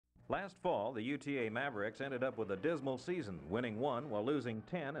Last fall, the UTA Mavericks ended up with a dismal season, winning 1 while losing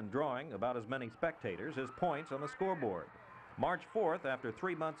 10 and drawing about as many spectators as points on the scoreboard. March 4th, after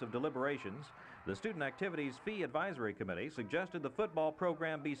 3 months of deliberations, the Student Activities Fee Advisory Committee suggested the football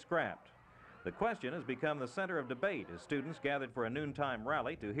program be scrapped. The question has become the center of debate as students gathered for a noontime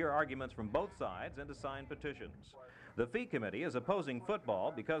rally to hear arguments from both sides and to sign petitions. The fee committee is opposing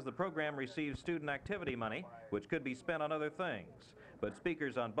football because the program receives student activity money, which could be spent on other things. But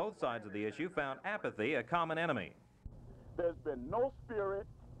speakers on both sides of the issue found apathy a common enemy. There's been no spirit,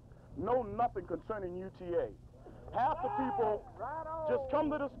 no nothing concerning UTA. Half the people just come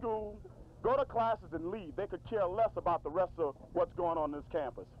to the school, go to classes and leave. They could care less about the rest of what's going on this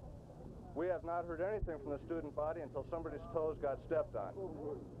campus. We have not heard anything from the student body until somebody's toes got stepped on.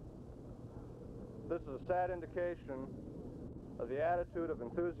 This is a sad indication of the attitude of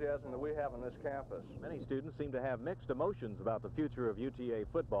enthusiasm that we have on this campus. Many students seem to have mixed emotions about the future of UTA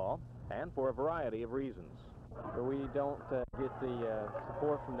football, and for a variety of reasons. We don't get the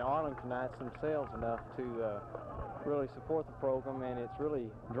support from the Arlingtonites themselves enough to really support the program, and it's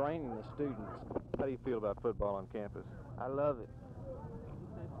really draining the students. How do you feel about football on campus? I love it.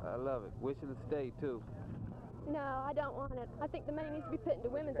 I love it. Wish it would stay, too. No, I don't want it. I think the money needs to be put into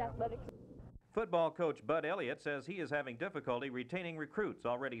women's athletics. Football coach Bud Elliott says he is having difficulty retaining recruits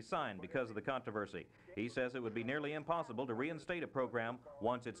already signed because of the controversy. He says it would be nearly impossible to reinstate a program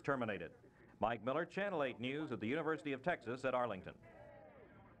once it's terminated. Mike Miller, Channel 8 News at the University of Texas at Arlington.